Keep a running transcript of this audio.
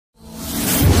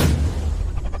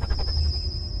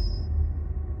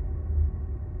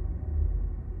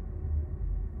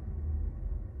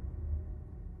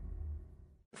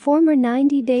Former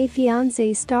 90 Day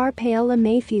Fiancé star Paola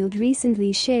Mayfield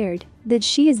recently shared that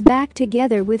she is back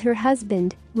together with her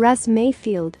husband, Russ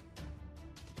Mayfield.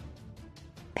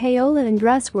 Paola and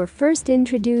Russ were first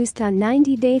introduced on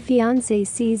 90 Day Fiancé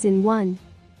Season 1.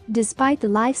 Despite the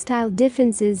lifestyle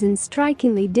differences and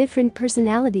strikingly different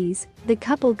personalities, the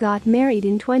couple got married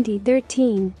in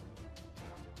 2013.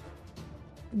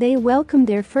 They welcomed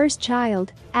their first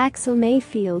child, Axel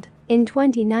Mayfield, in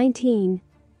 2019.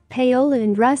 Paola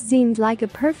and Russ seemed like a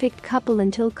perfect couple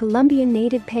until Colombian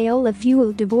native Paola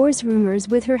fueled divorce rumors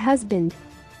with her husband.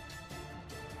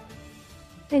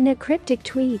 In a cryptic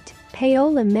tweet,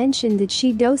 Paola mentioned that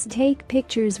she doesn't take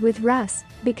pictures with Russ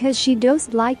because she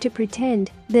doesn't like to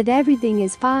pretend that everything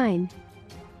is fine.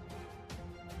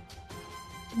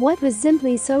 What was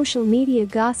simply social media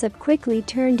gossip quickly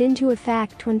turned into a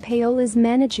fact when Paola's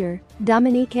manager,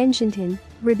 Dominique Enchanton,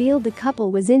 revealed the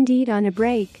couple was indeed on a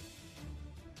break.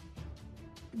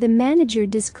 The manager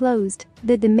disclosed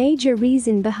that the major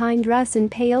reason behind Russ and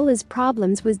Paola's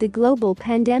problems was the global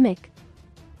pandemic.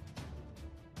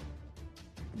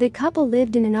 The couple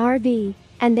lived in an RV,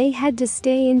 and they had to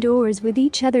stay indoors with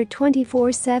each other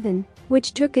 24/7,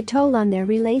 which took a toll on their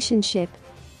relationship.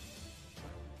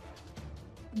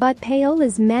 But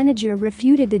Paola's manager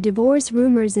refuted the divorce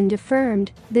rumors and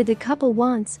affirmed that the couple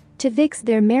wants to fix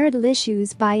their marital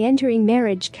issues by entering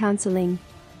marriage counseling.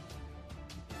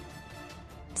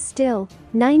 Still,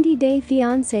 90 Day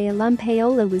Fiancé alum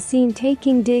Paola was seen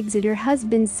taking digs at her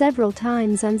husband several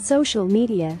times on social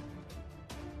media.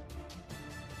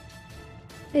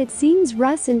 It seems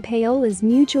Russ and Paola's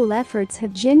mutual efforts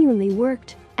have genuinely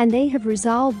worked, and they have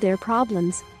resolved their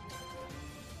problems.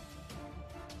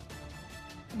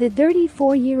 The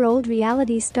 34-year-old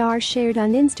reality star shared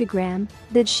on Instagram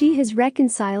that she has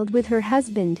reconciled with her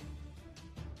husband.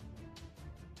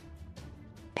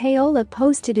 Paola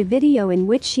posted a video in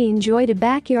which she enjoyed a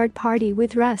backyard party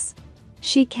with Russ.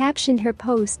 She captioned her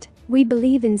post, "We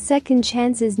believe in second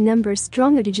chances, number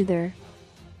stronger together."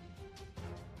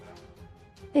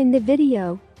 In the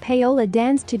video, Paola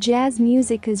danced to jazz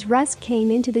music as Russ came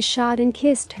into the shot and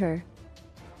kissed her.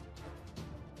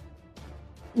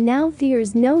 Now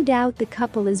there's no doubt the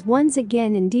couple is once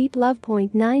again in deep love.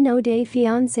 90 Day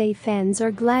Fiancé fans are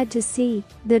glad to see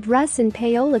that Russ and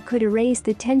Paola could erase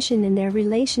the tension in their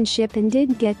relationship and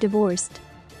didn't get divorced.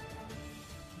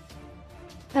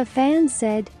 A fan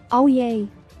said, "Oh yay.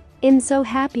 I'm so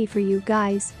happy for you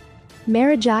guys.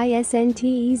 Marriage isn't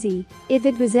easy. If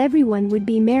it was, everyone would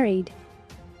be married."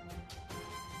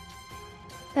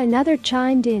 Another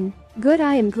chimed in, "Good,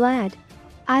 I am glad.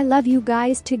 I love you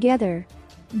guys together.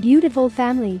 Beautiful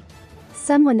family."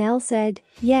 Someone else said,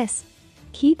 "Yes.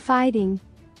 Keep fighting.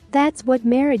 That's what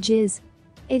marriage is."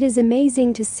 It is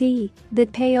amazing to see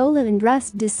that Paola and Russ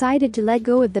decided to let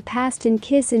go of the past and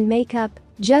kiss and make up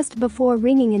just before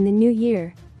ringing in the new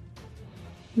year.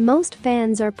 Most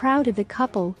fans are proud of the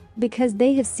couple because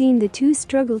they have seen the two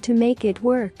struggle to make it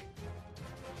work.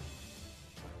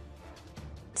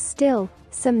 Still,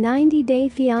 some 90 Day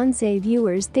Fiancé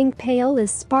viewers think Paola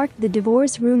sparked the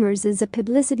divorce rumors as a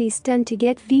publicity stunt to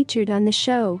get featured on the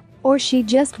show, or she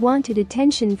just wanted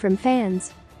attention from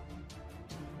fans.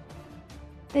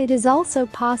 It is also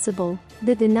possible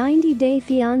that the 90 Day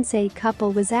Fiancé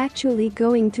couple was actually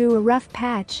going through a rough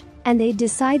patch, and they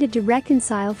decided to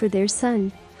reconcile for their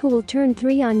son, who will turn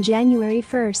 3 on January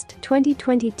 1,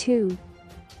 2022.